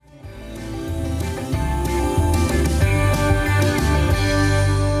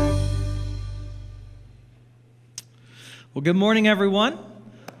Well, good morning, everyone.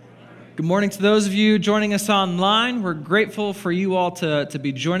 Good morning to those of you joining us online. We're grateful for you all to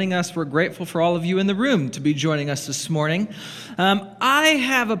be joining us. We're grateful for all of you in the room to be joining us this morning. I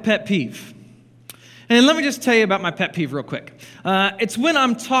have a pet peeve. And let me just tell you about my pet peeve real quick. It's when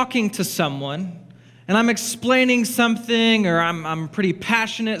I'm talking to someone and I'm explaining something, or I'm pretty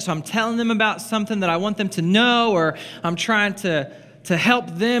passionate, so I'm telling them about something that I want them to know, or I'm trying to help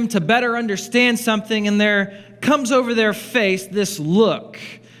them to better understand something, and there comes over their face this look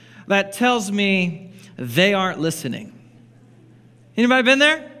that tells me they aren't listening. Anybody been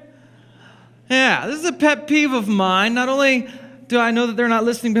there? Yeah, this is a pet peeve of mine. Not only do I know that they're not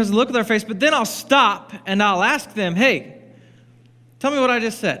listening because of the look of their face, but then I'll stop and I'll ask them, hey, tell me what I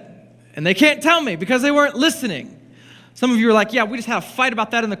just said. And they can't tell me because they weren't listening. Some of you are like, yeah, we just had a fight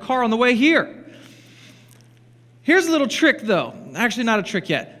about that in the car on the way here. Here's a little trick, though. Actually, not a trick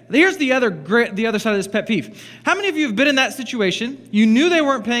yet. Here's the other side of this pet peeve. How many of you have been in that situation? You knew they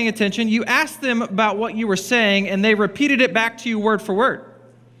weren't paying attention. You asked them about what you were saying, and they repeated it back to you word for word.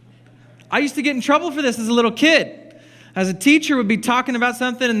 I used to get in trouble for this as a little kid. As a teacher would be talking about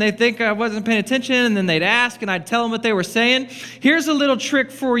something, and they'd think I wasn't paying attention, and then they'd ask, and I'd tell them what they were saying. Here's a little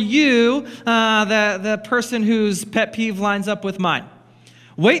trick for you, the person whose pet peeve lines up with mine.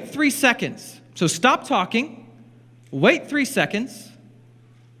 Wait 3 seconds. So stop talking. Wait 3 seconds,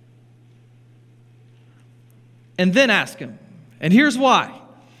 and then ask him. And here's why.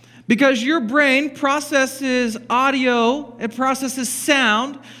 Because your brain processes audio, it processes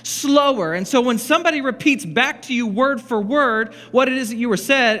sound slower. And so when somebody repeats back to you word for word what it is that you were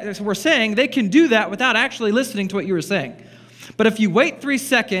saying, they can do that without actually listening to what you were saying. But if you wait 3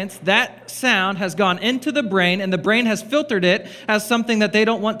 seconds, that sound has gone into the brain, and the brain has filtered it as something that they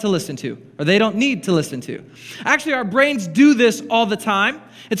don't want to listen to, or they don't need to listen to. Actually, our brains do this all the time.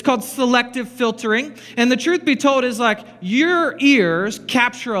 It's called selective filtering. And the truth be told is like your ears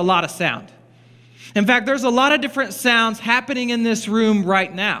capture a lot of sound. In fact, there's a lot of different sounds happening in this room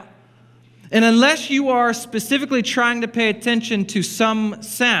right now. And unless you are specifically trying to pay attention to some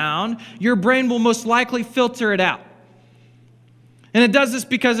sound, your brain will most likely filter it out. And it does this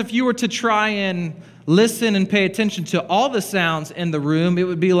because if you were to try and listen and pay attention to all the sounds in the room, it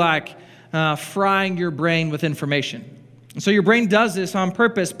would be like frying your brain with information. And so your brain does this on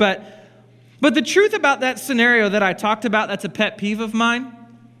purpose. But the truth about that scenario that I talked about, that's a pet peeve of mine.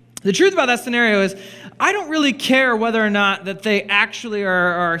 The truth about that scenario is I don't really care whether or not that they actually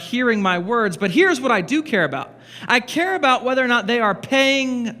are hearing my words, but here's what I do care about. I care about whether or not they are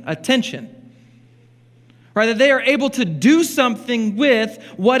paying attention. Right, that they are able to do something with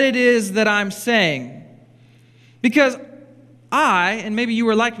what it is that I'm saying. Because and maybe you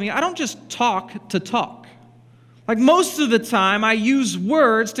were like me, I don't just talk to talk. Like most of the time, I use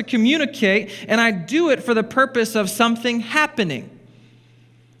words to communicate, and I do it for the purpose of something happening.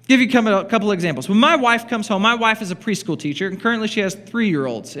 Give you a couple examples. When my wife comes home, my wife is a preschool teacher, and currently she has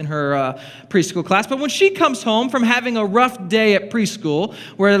 3-year-olds in her preschool class. But when she comes home from having a rough day at preschool,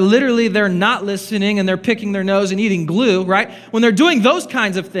 where literally they're not listening and they're picking their nose and eating glue, right? When they're doing those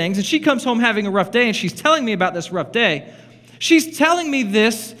kinds of things, and she comes home having a rough day, and she's telling me about this rough day, she's telling me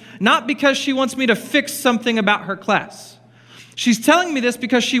this not because she wants me to fix something about her class. She's telling me this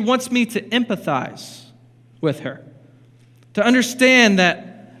because she wants me to empathize with her, to understand that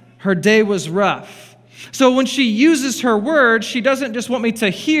her day was rough. So when she uses her words, she doesn't just want me to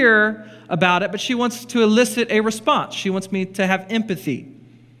hear about it, but she wants to elicit a response. She wants me to have empathy.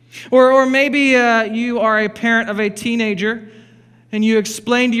 Or maybe you are a parent of a teenager, and you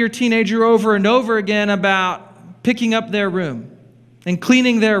explain to your teenager over and over again about picking up their room and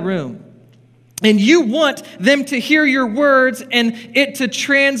cleaning their room. And you want them to hear your words and it to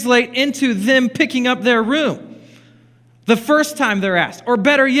translate into them picking up their room the first time they're asked, or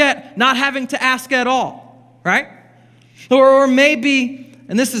better yet, not having to ask at all, right? Or maybe,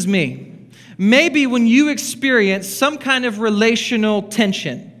 and this is me, maybe when you experience some kind of relational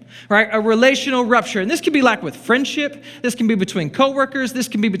tension, right? A relational rupture. And this can be like with friendship. This can be between coworkers. This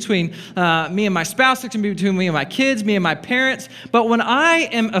can be between me and my spouse. It can be between me and my kids, me and my parents. But when I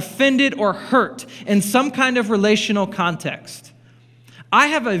am offended or hurt in some kind of relational context, I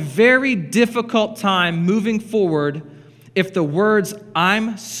have a very difficult time moving forward if the words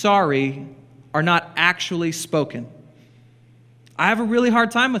 "I'm sorry" are not actually spoken. I have a really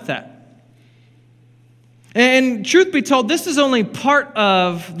hard time with that. And truth be told, this is only part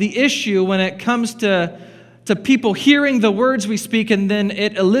of the issue when it comes to people hearing the words we speak and then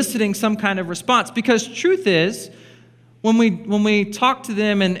it eliciting some kind of response. Because truth is, when we talk to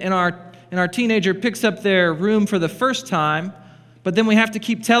them and our teenager picks up their room for the first time, but then we have to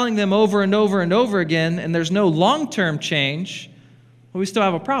keep telling them over and over and over again, and there's no long-term change, well, we still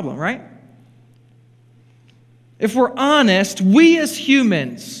have a problem, right? If we're honest, we as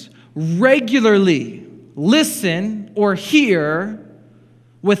humans regularly listen or hear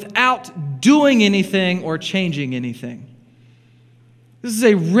without doing anything or changing anything. This is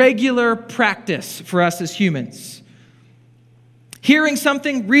a regular practice for us as humans. Hearing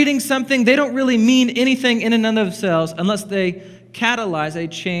something, reading something, they don't really mean anything in and of themselves unless they catalyze a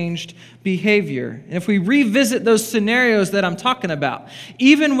changed behavior. And if we revisit those scenarios that I'm talking about,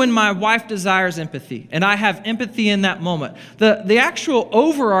 even when my wife desires empathy, and I have empathy in that moment, the actual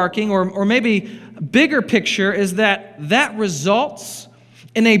overarching or maybe bigger picture is that results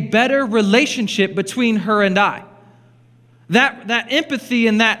in a better relationship between her and I. That empathy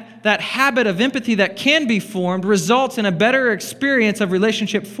and that habit of empathy that can be formed results in a better experience of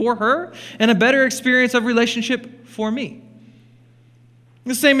relationship for her and a better experience of relationship for me.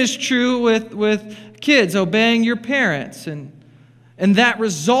 The same is true with kids obeying your parents and that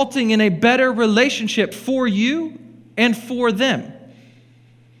resulting in a better relationship for you and for them.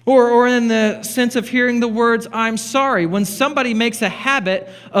 Or in the sense of hearing the words, I'm sorry, when somebody makes a habit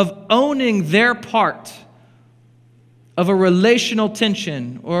of owning their part of a relational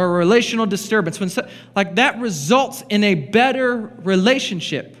tension or a relational disturbance, that results in a better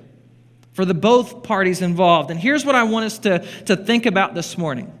relationship for the both parties involved. And here's what I want us to think about this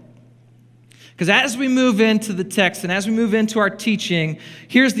morning. Because as we move into the text and as we move into our teaching,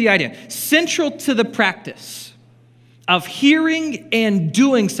 here's the idea. Central to the practice of hearing and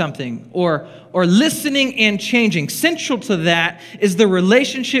doing something or listening and changing, central to that is the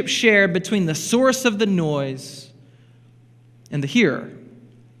relationship shared between the source of the noise and the hearer.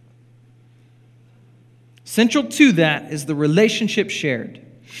 Central to that is the relationship shared.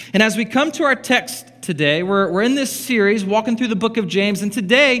 And as we come to our text today, we're in this series walking through the book of James, and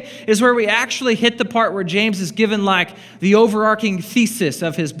today is where we actually hit the part where James is given the overarching thesis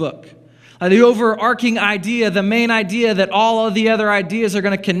of his book. The overarching idea, the main idea that all of the other ideas are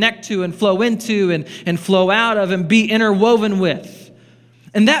going to connect to and flow into and flow out of and be interwoven with.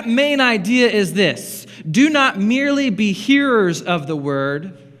 And that main idea is this: do not merely be hearers of the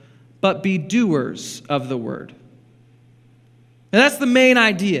word, but be doers of the word. And that's the main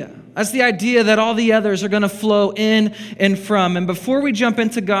idea. That's the idea that all the others are going to flow in and from. And before we jump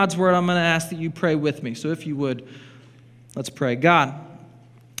into God's word, I'm going to ask that you pray with me. So if you would, let's pray. God,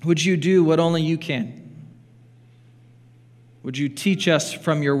 would you do what only you can? Would you teach us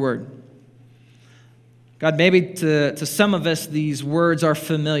from your word? God, maybe to some of us, these words are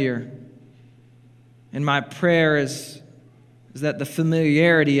familiar. And my prayer is that the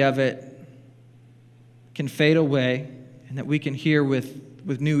familiarity of it can fade away and that we can hear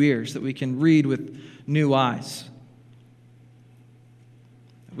with new ears, that we can read with new eyes.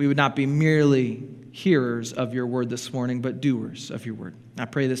 We would not be merely hearers of your word this morning, but doers of your word. I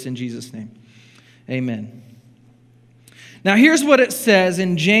pray this in Jesus' name. Amen. Now here's what it says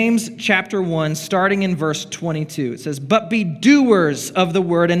in James chapter 1, starting in verse 22. It says, "But be doers of the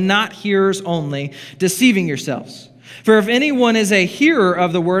word and not hearers only, deceiving yourselves. For if anyone is a hearer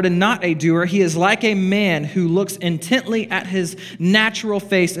of the word and not a doer, he is like a man who looks intently at his natural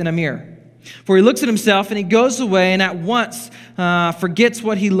face in a mirror. For he looks at himself and he goes away and at once forgets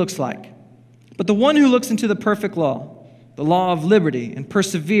what he looks like. But the one who looks into the perfect law, the law of liberty, and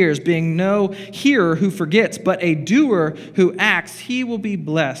perseveres, being no hearer who forgets, but a doer who acts, he will be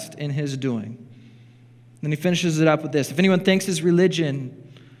blessed in his doing." Then he finishes it up with this: "If anyone thinks he is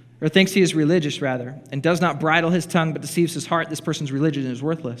religious, and does not bridle his tongue but deceives his heart, this person's religion is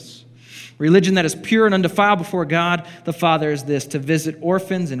worthless. Religion that is pure and undefiled before God the Father is this: to visit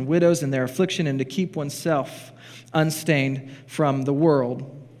orphans and widows in their affliction and to keep oneself unstained from the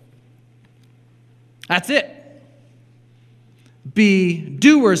world." That's it. Be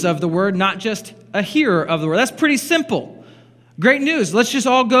doers of the word, not just a hearer of the word. That's pretty simple. Great news. Let's just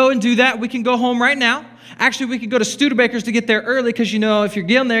all go and do that. We can go home right now. Actually, we could go to Studebaker's to get there early because, if you're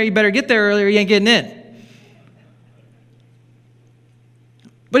getting there, you better get there early or you ain't getting in.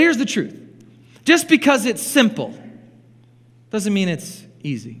 But here's the truth. Just because it's simple doesn't mean it's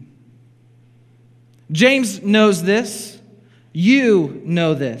easy. James knows this. You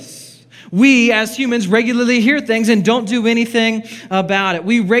know this. We, as humans, regularly hear things and don't do anything about it.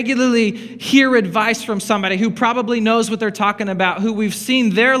 We regularly hear advice from somebody who probably knows what they're talking about, who we've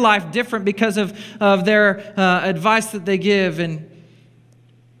seen their life different because of their advice that they give, and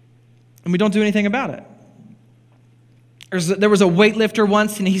we don't do anything about it. There was a weightlifter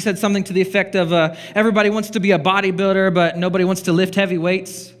once, and he said something to the effect of, everybody wants to be a bodybuilder, but nobody wants to lift heavy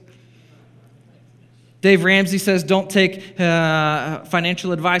weights. Dave Ramsey says, don't take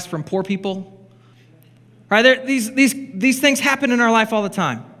financial advice from poor people. Right? These things happen in our life all the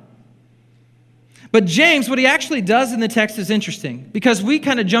time. But James, what he actually does in the text is interesting because we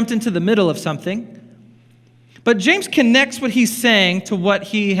kind of jumped into the middle of something. But James connects what he's saying to what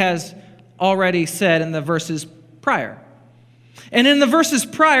he has already said in the verses prior. And in the verses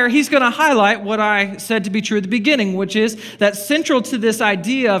prior, he's going to highlight what I said to be true at the beginning, which is that central to this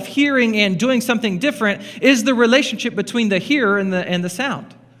idea of hearing and doing something different is the relationship between the hearer and the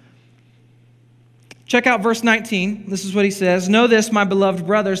sound. Check out verse 19. This is what he says. Know this, my beloved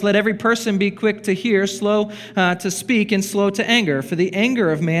brothers, let every person be quick to hear, slow to speak, and slow to anger. For the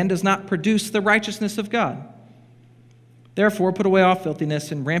anger of man does not produce the righteousness of God. Therefore, put away all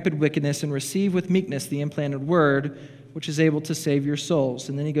filthiness and rampant wickedness and receive with meekness the implanted word, which is able to save your souls.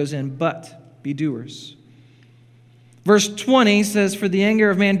 And then he goes in, but be doers. Verse 20 says, for the anger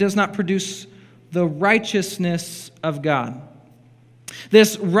of man does not produce the righteousness of God.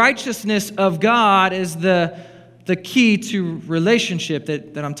 This righteousness of God is the key to relationship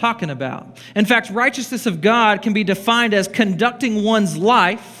that I'm talking about. In fact, righteousness of God can be defined as conducting one's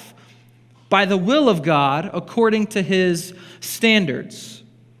life by the will of God according to his standards.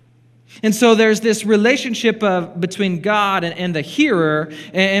 And so there's this relationship between God and the hearer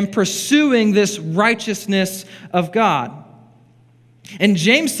and pursuing this righteousness of God. And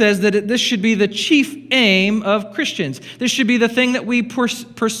James says that this should be the chief aim of Christians. This should be the thing that we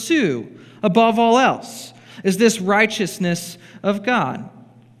pursue above all else, is this righteousness of God.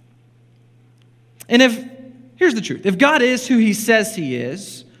 And here's the truth, if God is who he says he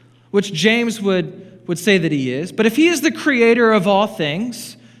is, which James would say that he is, but if he is the creator of all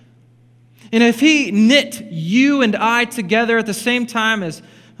things, and if he knit you and I together at the same time as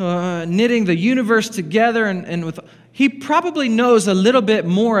knitting the universe together and with, he probably knows a little bit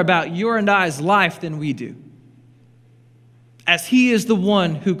more about your and I's life than we do, as he is the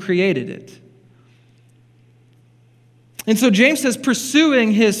one who created it. And so James says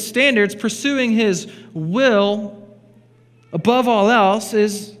pursuing his standards, pursuing his will above all else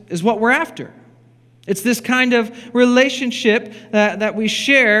is what we're after. It's this kind of relationship that we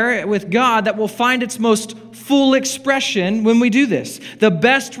share with God that will find its most full expression when we do this. The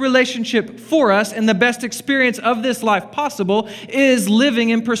best relationship for us and the best experience of this life possible is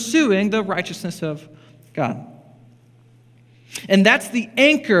living and pursuing the righteousness of God. And that's the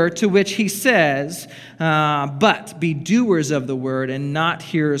anchor to which he says, but be doers of the word and not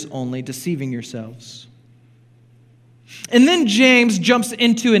hearers only, deceiving yourselves. And then James jumps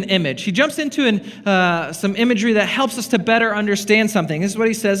into an image. He jumps into some imagery that helps us to better understand something. This is what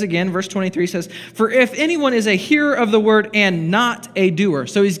he says again. Verse 23 says, for if anyone is a hearer of the word and not a doer.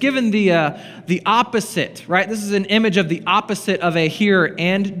 So he's given the opposite, right? This is an image of the opposite of a hearer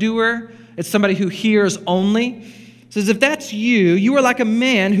and doer. It's somebody who hears only. It says, if that's you are like a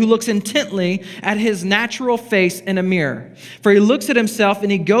man who looks intently at his natural face in a mirror. For he looks at himself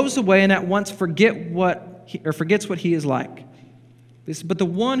and he goes away and at once forgets what he is like. But the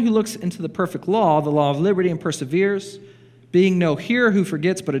one who looks into the perfect law, the law of liberty, and perseveres, being no hearer who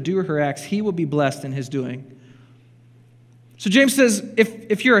forgets, but a doer who acts, he will be blessed in his doing. So James says,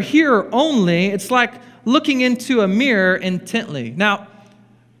 if you're a hearer only, it's like looking into a mirror intently. Now,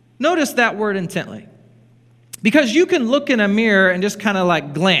 notice that word intently. Because you can look in a mirror and just kind of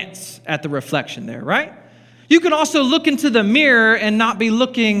like glance at the reflection there, right? You can also look into the mirror and not be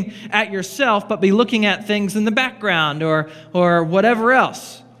looking at yourself, but be looking at things in the background or whatever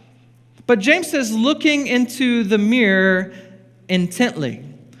else. But James says looking into the mirror intently.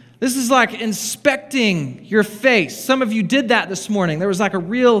 This is like inspecting your face. Some of you did that this morning. There was like a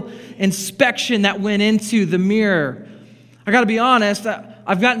real inspection that went into the mirror. I got to be honest,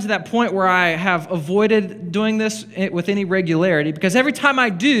 I've gotten to that point where I have avoided doing this with any regularity because every time I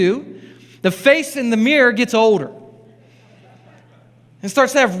do, the face in the mirror gets older. It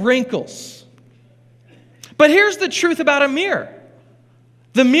starts to have wrinkles. But here's the truth about a mirror.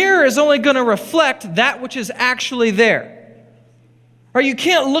 The mirror is only going to reflect that which is actually there. Or you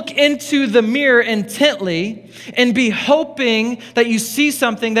can't look into the mirror intently and be hoping that you see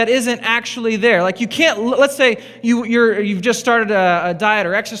something that isn't actually there. Like you can't, let's say you've just started a diet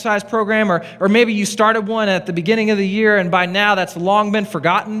or exercise program, or maybe you started one at the beginning of the year and by now that's long been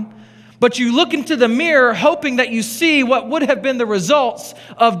forgotten. But you look into the mirror hoping that you see what would have been the results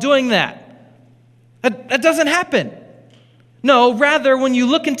of doing that. That doesn't happen. No, rather, when you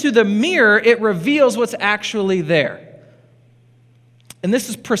look into the mirror, it reveals what's actually there. And this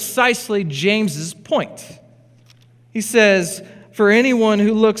is precisely James's point. He says, for anyone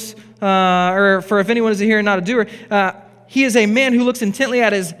who looks, if anyone is a hearer and not a doer, he is a man who looks intently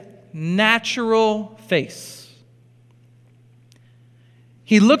at his natural face.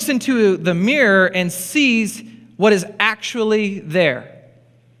 He looks into the mirror and sees what is actually there.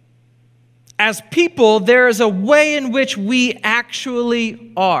 As people, there is a way in which we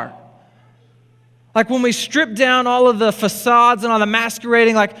actually are. Like when we strip down all of the facades and all the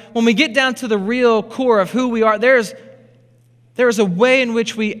masquerading, like when we get down to the real core of who we are, there is a way in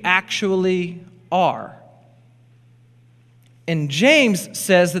which we actually are. And James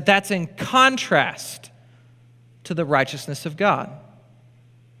says that that's in contrast to the righteousness of God,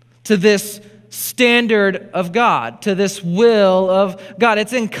 to this standard of God, to this will of God.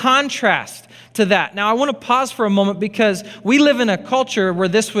 It's in contrast to that. Now, I want to pause for a moment because we live in a culture where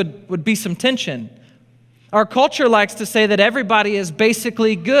this would be some tension. Our culture likes to say that everybody is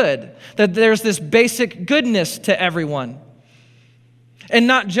basically good, that there's this basic goodness to everyone. And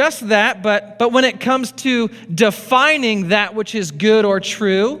not just that, but when it comes to defining that which is good or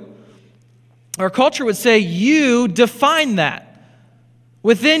true, our culture would say, you define that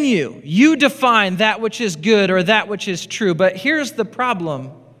within you. You define that which is good or that which is true. But here's the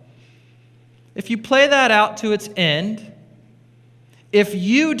problem. If you play that out to its end, if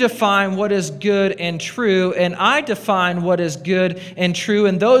you define what is good and true, and I define what is good and true,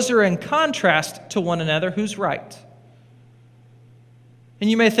 and those are in contrast to one another, who's right? And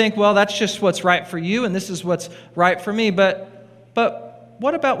you may think, well, that's just what's right for you, and this is what's right for me. But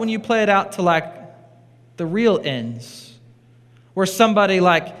what about when you play it out to like the real ends, where somebody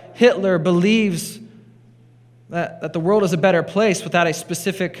like Hitler believes that the world is a better place without a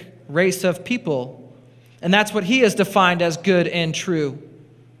specific race of people? And that's what he has defined as good and true.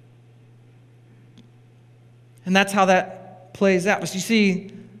 And that's how that plays out. But you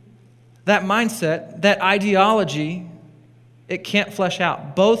see, that mindset, that ideology, it can't flesh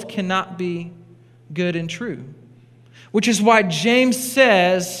out. Both cannot be good and true. Which is why James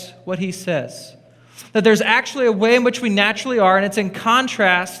says what he says. That there's actually a way in which we naturally are, and it's in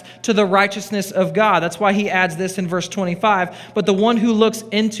contrast to the righteousness of God. That's why he adds this in verse 25. But the one who looks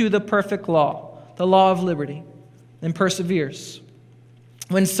into the perfect law, the law of liberty, and perseveres.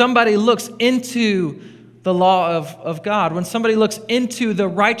 When somebody looks into the law of God, when somebody looks into the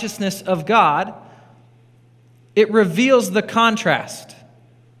righteousness of God, it reveals the contrast.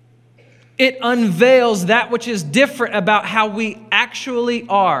 It unveils that which is different about how we actually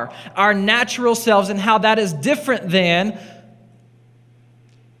are, our natural selves, and how that is different than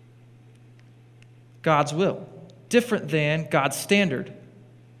God's will, different than God's standard,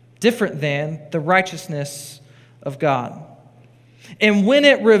 different than the righteousness of God. And when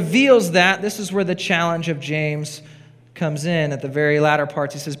it reveals that, this is where the challenge of James comes in at the very latter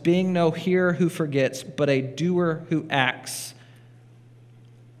parts. He says, being no hearer who forgets, but a doer who acts,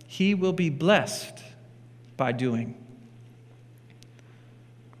 he will be blessed by doing.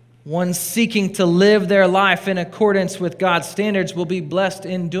 One seeking to live their life in accordance with God's standards will be blessed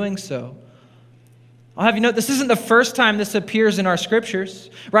in doing so. I'll have you note, this isn't the first time this appears in our scriptures,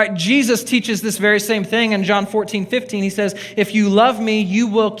 right? Jesus teaches this very same thing in John 14:15. He says, if you love me, you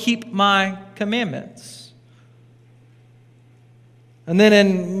will keep my commandments. And then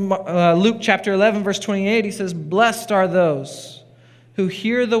in Luke chapter 11, verse 28, he says, blessed are those who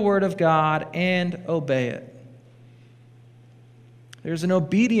hear the word of God and obey it. There's an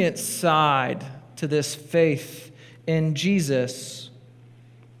obedient side to this faith in Jesus.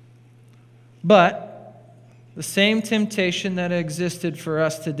 But the same temptation that existed for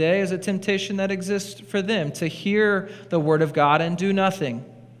us today is a temptation that exists for them, to hear the word of God and do nothing.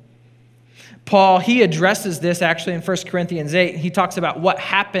 Paul, he addresses this actually in 1 Corinthians 8. He talks about what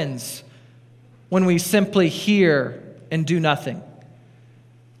happens when we simply hear and do nothing.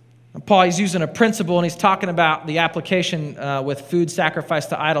 Paul, he's using a principle, and he's talking about the application with food sacrificed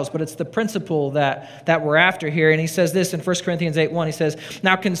to idols, but it's the principle that we're after here. And he says this in 1 Corinthians 8:1. He says,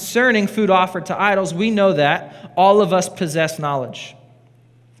 now concerning food offered to idols, we know that all of us possess knowledge.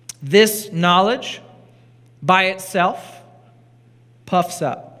 This knowledge by itself puffs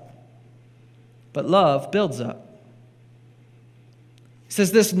up, but love builds up. He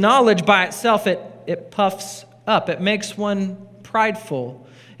says this knowledge by itself, it puffs up. It makes one prideful.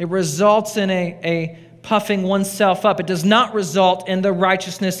 It results in a puffing oneself up. It does not result in the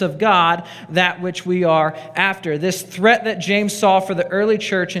righteousness of God, that which we are after. This threat that James saw for the early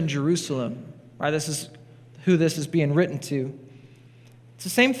church in Jerusalem, right? This is who this is being written to. It's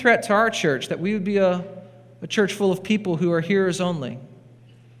the same threat to our church, that we would be a church full of people who are hearers only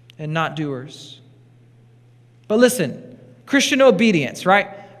and not doers. But listen, Christian obedience,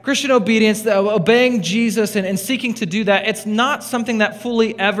 right? Christian obedience, obeying Jesus and seeking to do that, it's not something that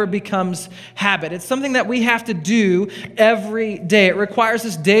fully ever becomes habit. It's something that we have to do every day. It requires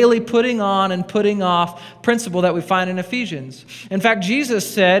this daily putting on and putting off principle that we find in Ephesians. In fact, Jesus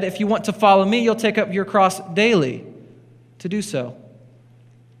said, if you want to follow me, you'll take up your cross daily to do so.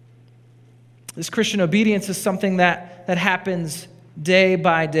 This Christian obedience is something that happens day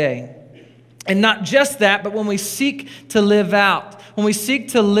by day. And not just that, but when we seek to live out, when we seek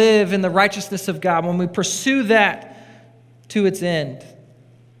to live in the righteousness of God, when we pursue that to its end,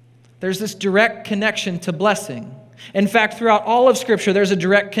 there's this direct connection to blessing. In fact, throughout all of Scripture, there's a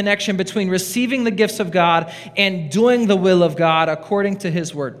direct connection between receiving the gifts of God and doing the will of God according to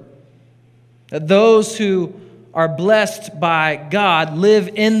His Word. That those who are blessed by God live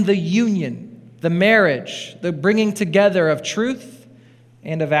in the union, the marriage, the bringing together of truth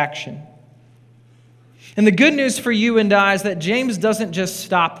and of action. And the good news for you and I is that James doesn't just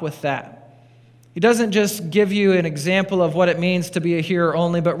stop with that. He doesn't just give you an example of what it means to be a hearer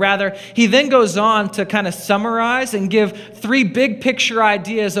only, but rather he then goes on to kind of summarize and give 3 big picture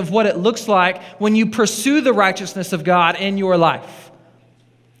ideas of what it looks like when you pursue the righteousness of God in your life.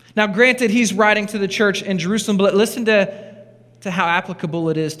 Now, granted, he's writing to the church in Jerusalem, but listen to how applicable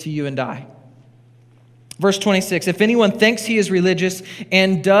it is to you and I. Verse 26, if anyone thinks he is religious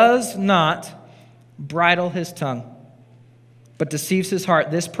and does not bridle his tongue, but deceives his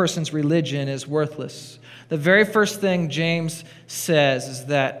heart, this person's religion is worthless. The very first thing James says is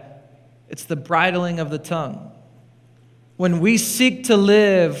that it's the bridling of the tongue. When we seek to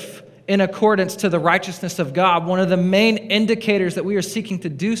live in accordance to the righteousness of God, one of the main indicators that we are seeking to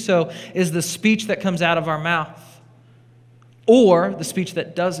do so is the speech that comes out of our mouth, or the speech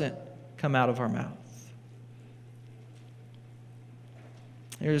that doesn't come out of our mouth.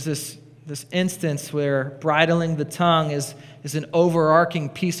 There's this instance where bridling the tongue is an overarching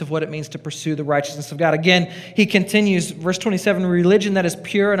piece of what it means to pursue the righteousness of God. Again, he continues, verse 27, religion that is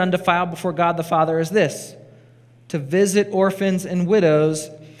pure and undefiled before God the Father is this, to visit orphans and widows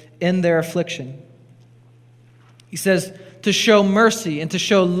in their affliction. He says to show mercy and to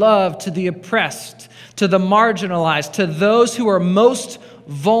show love to the oppressed, to the marginalized, to those who are most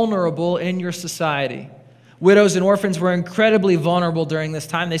vulnerable in your society. Widows and orphans were incredibly vulnerable during this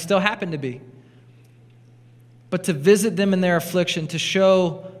time. They still happen to be. But to visit them in their affliction, to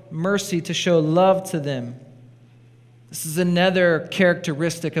show mercy, to show love to them. This is another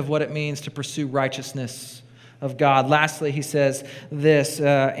characteristic of what it means to pursue righteousness of God. Lastly, he says this,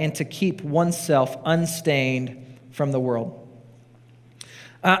 and to keep oneself unstained from the world.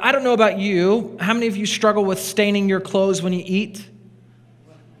 I don't know about you. How many of you struggle with staining your clothes when you eat?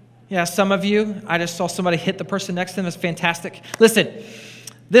 Yeah, some of you. I just saw somebody hit the person next to them. It's fantastic. Listen,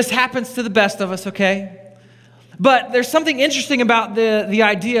 this happens to the best of us, okay? But there's something interesting about the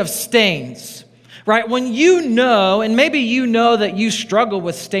idea of stains, right? When you know, and maybe you know that you struggle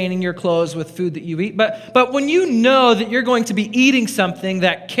with staining your clothes with food that you eat, but when you know that you're going to be eating something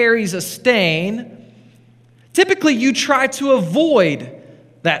that carries a stain, typically you try to avoid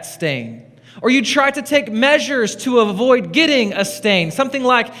that stain. Or you try to take measures to avoid getting a stain. Something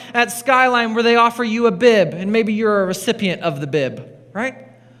like at Skyline where they offer you a bib and maybe you're a recipient of the bib, right?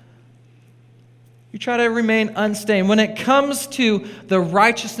 You try to remain unstained. When it comes to the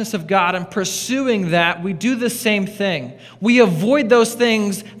righteousness of God and pursuing that, we do the same thing. We avoid those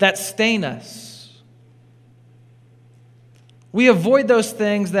things that stain us. We avoid those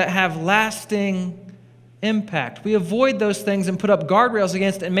things that have lasting impact. We avoid those things and put up guardrails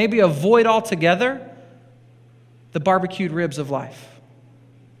against and maybe avoid altogether the barbecued ribs of life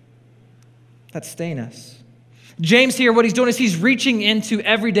that stain us. James here, what he's doing is he's reaching into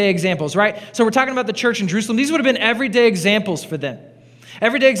everyday examples, right? So we're talking about the church in Jerusalem. These would have been everyday examples for them.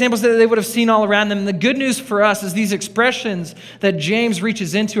 Everyday examples that they would have seen all around them. And the good news for us is these expressions that James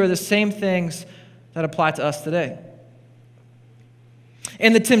reaches into are the same things that apply to us today.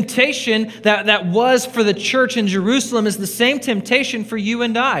 And the temptation that was for the church in Jerusalem is the same temptation for you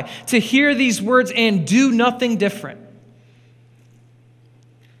and I, to hear these words and do nothing different.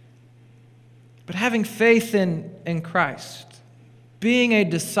 But having faith in Christ, being a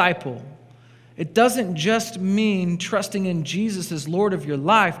disciple, it doesn't just mean trusting in Jesus as Lord of your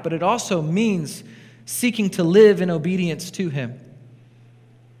life, but it also means seeking to live in obedience to Him.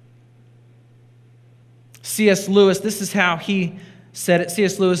 C.S. Lewis, this is how he said it.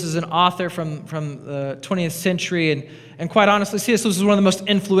 C.S. Lewis is an author from the 20th century, and quite honestly, C.S. Lewis is one of the most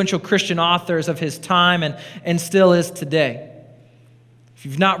influential Christian authors of his time and still is today. If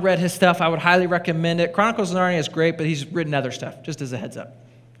you've not read his stuff, I would highly recommend it. Chronicles of Narnia is great, but he's written other stuff, just as a heads up.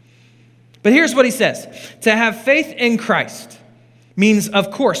 But here's what he says. To have faith in Christ means, of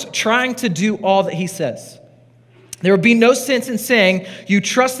course, trying to do all that he says. There would be no sense in saying you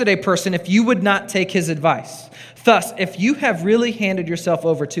trusted a person if you would not take his advice. Thus, if you have really handed yourself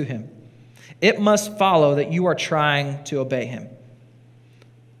over to him, it must follow that you are trying to obey him.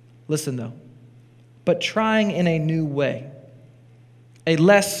 Listen, though, but trying in a new way, a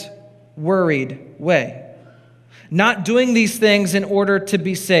less worried way. Not doing these things in order to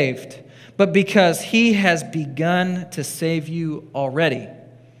be saved, but because he has begun to save you already.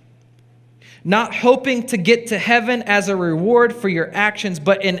 Not hoping to get to heaven as a reward for your actions,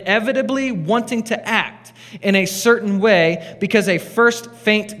 but inevitably wanting to act in a certain way because a first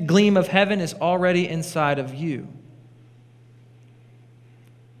faint gleam of heaven is already inside of you.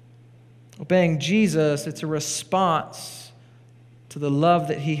 Obeying Jesus, it's a response to the love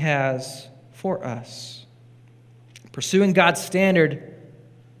that he has for us. Pursuing God's standard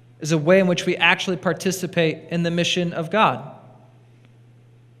is a way in which we actually participate in the mission of God.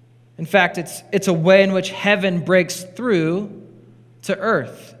 In fact, it's a way in which heaven breaks through to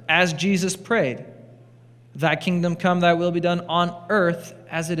earth, as Jesus prayed. Thy kingdom come, thy will be done on earth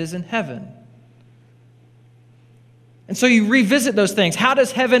as it is in heaven. And so you revisit those things. How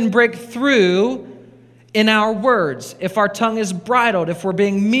does heaven break through in our words? If our tongue is bridled, if we're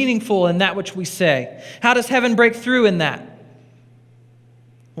being meaningful in that which we say. How does heaven break through in that?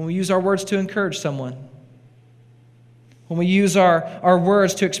 When we use our words to encourage someone. When we use our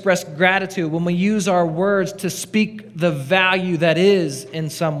words to express gratitude. When we use our words to speak the value that is in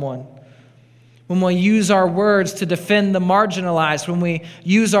someone. When we use our words to defend the marginalized. When we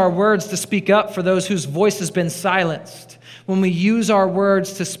use our words to speak up for those whose voice has been silenced. When we use our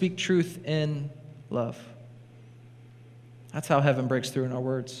words to speak truth in love. That's how heaven breaks through in our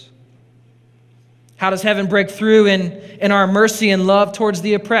words. How does heaven break through in our mercy and love towards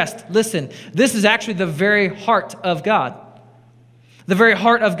the oppressed? Listen, this is actually the very heart of God. The very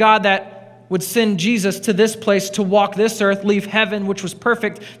heart of God that would send Jesus to this place to walk this earth, leave heaven, which was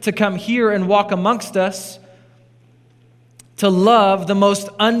perfect, to come here and walk amongst us, to love the most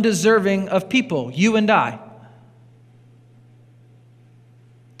undeserving of people, you and I.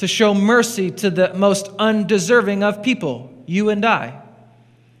 To show mercy to the most undeserving of people, you and I.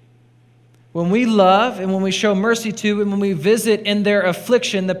 When we love and when we show mercy to and when we visit in their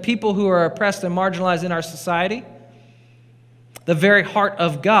affliction the people who are oppressed and marginalized in our society, the very heart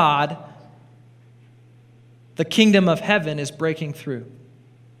of God, the kingdom of heaven is breaking through.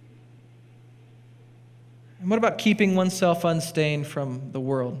 And what about keeping oneself unstained from the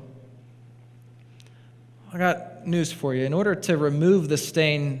world? I got news for you. In order to remove the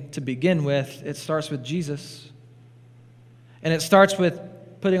stain to begin with, it starts with Jesus. And it starts with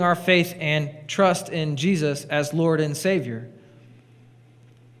putting our faith and trust in Jesus as Lord and Savior.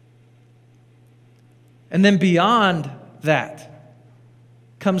 And then beyond that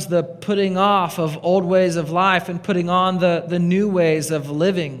comes the putting off of old ways of life and putting on the new ways of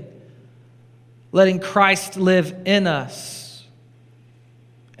living, letting Christ live in us.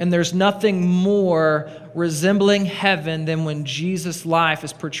 And there's nothing more resembling heaven than when Jesus' life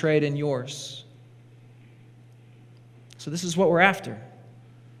is portrayed in yours. So this is what we're after.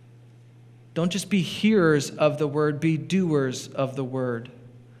 Don't just be hearers of the word, be doers of the word.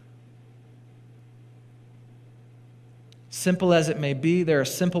 Simple as it may be, there are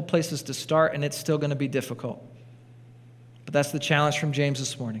simple places to start, and it's still going to be difficult. But that's the challenge from James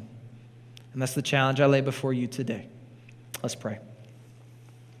this morning. And that's the challenge I lay before you today. Let's pray.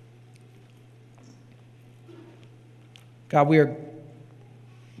 God, we are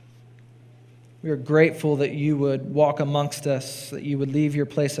grateful that you would walk amongst us, that you would leave your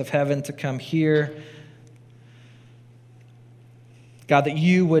place of heaven to come here. God, that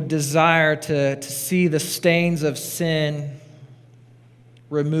you would desire to see the stains of sin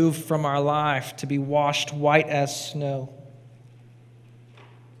removed from our life, to be washed white as snow.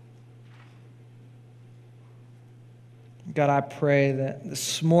 God, I pray that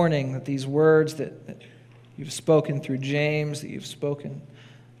this morning, that these words that you've spoken through James, that you've spoken,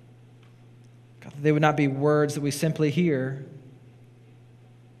 God, that they would not be words that we simply hear,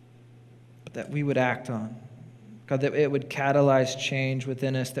 but that we would act on. God, that it would catalyze change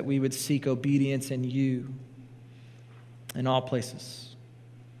within us, that we would seek obedience in you in all places.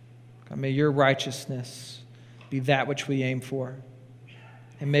 God, may your righteousness be that which we aim for.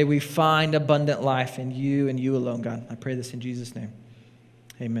 And may we find abundant life in you and you alone, God. I pray this in Jesus' name.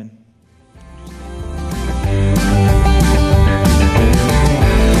 Amen.